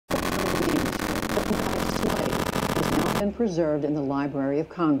and preserved in the Library of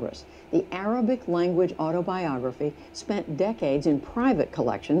Congress. The Arabic language autobiography spent decades in private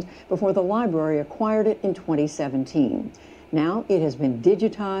collections before the library acquired it in 2017. Now it has been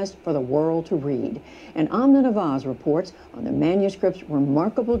digitized for the world to read. And Amna Nawaz reports on the manuscript's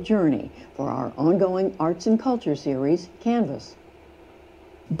remarkable journey for our ongoing Arts and Culture series, Canvas.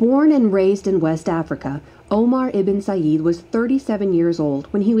 Born and raised in West Africa, Omar ibn Said was 37 years old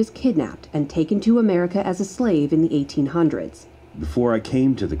when he was kidnapped and taken to America as a slave in the 1800s. Before I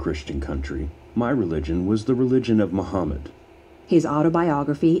came to the Christian country, my religion was the religion of Muhammad. His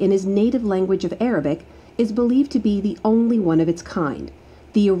autobiography in his native language of Arabic is believed to be the only one of its kind,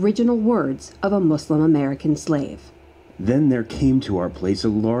 the original words of a Muslim American slave. Then there came to our place a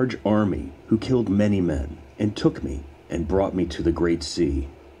large army who killed many men and took me and brought me to the Great Sea.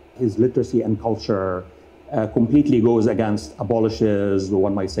 His literacy and culture completely goes against, abolishes,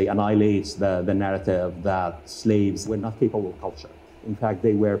 one might say, annihilates the narrative that slaves were not capable of culture. In fact,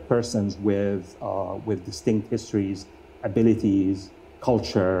 they were persons with distinct histories, abilities,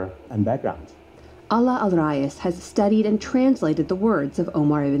 culture, and background. Allah al-Rais has studied and translated the words of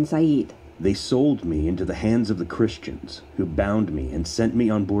Omar ibn Said. They sold me into the hands of the Christians, who bound me and sent me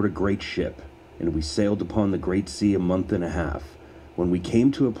on board a great ship, and we sailed upon the Great Sea a month and a half, when we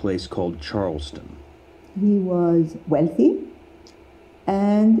came to a place called Charleston. He was wealthy,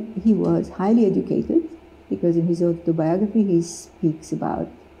 and he was highly educated, because in his autobiography he speaks about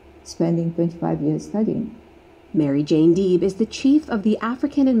spending 25 years studying. Mary Jane Deeb is the chief of the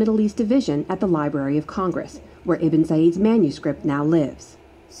African and Middle East Division at the Library of Congress, where Ibn Said's manuscript now lives.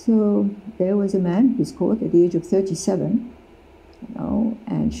 So there was a man who's caught at the age of 37,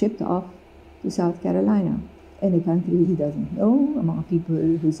 and shipped off to South Carolina, in a country he doesn't know, among people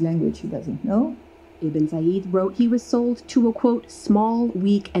whose language he doesn't know. Ibn Said wrote he was sold to a, quote, small,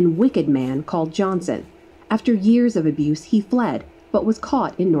 weak, and wicked man called Johnson. After years of abuse, he fled, but was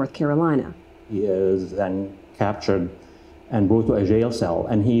caught in North Carolina. He is then captured and brought to a jail cell,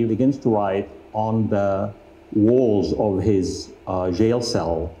 and he begins to write on the walls of his jail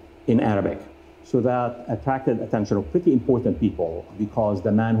cell in Arabic. So that attracted attention of pretty important people, because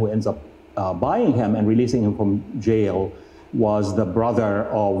the man who ends up buying him and releasing him from jail was the brother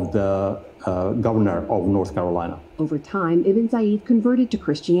of the governor of North Carolina. Over time, Ibn Said converted to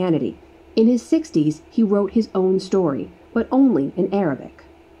Christianity. In his 60s, he wrote his own story, but only in Arabic.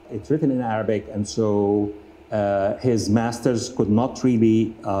 It's written in Arabic, and so his masters could not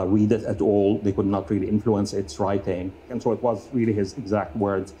really read it at all. They could not really influence its writing. And so it was really his exact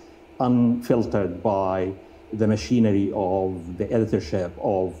words, unfiltered by the machinery of the editorship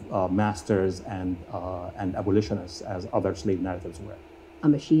of masters and abolitionists, as other slave narratives were. A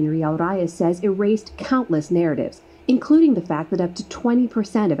machinery al-Rais says erased countless narratives, including the fact that up to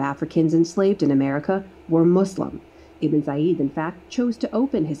 20% of Africans enslaved in America were Muslim. Ibn Said, in fact, chose to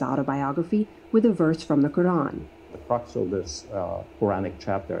open his autobiography with a verse from the Quran. The crux of this Quranic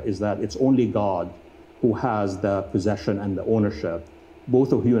chapter is that it's only God who has the possession and the ownership,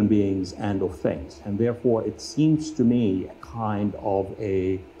 both of human beings and of things. And therefore, it seems to me a kind of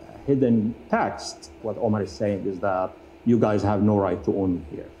a hidden text. What Omar is saying is that you guys have no right to own me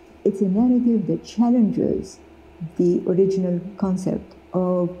here. It's a narrative that challenges the original concept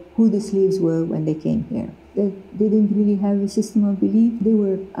of who the slaves were when they came here. They didn't really have a system of belief. They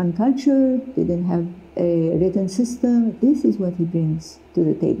were uncultured. They didn't have a written system. This is what he brings to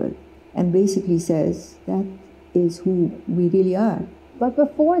the table, and basically says that is who we really are. But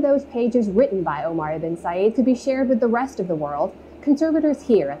before those pages written by Omar ibn Said could be shared with the rest of the world, conservators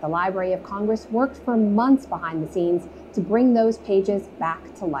here at the Library of Congress worked for months behind the scenes to bring those pages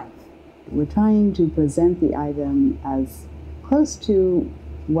back to life. We're trying to present the item as close to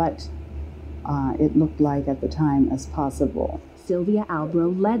what it looked like at the time as possible. Sylvia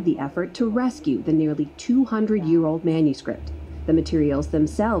Albro led the effort to rescue the nearly 200-year-old manuscript. The materials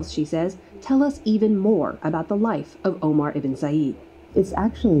themselves, she says, tell us even more about the life of Omar ibn Said. It's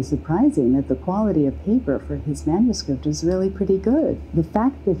actually surprising that the quality of paper for his manuscript is really pretty good. The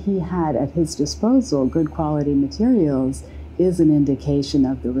fact that he had at his disposal good quality materials is an indication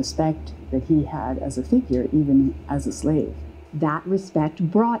of the respect that he had as a figure, even as a slave. That respect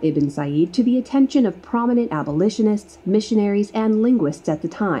brought Ibn Said to the attention of prominent abolitionists, missionaries, and linguists at the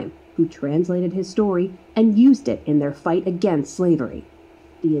time, who translated his story and used it in their fight against slavery.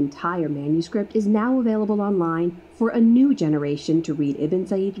 The entire manuscript is now available online for a new generation to read Ibn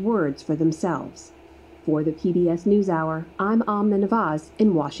Said's words for themselves. For the PBS NewsHour, I'm Amna Nawaz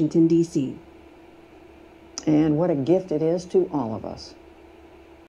in Washington, D.C. And what a gift it is to all of us.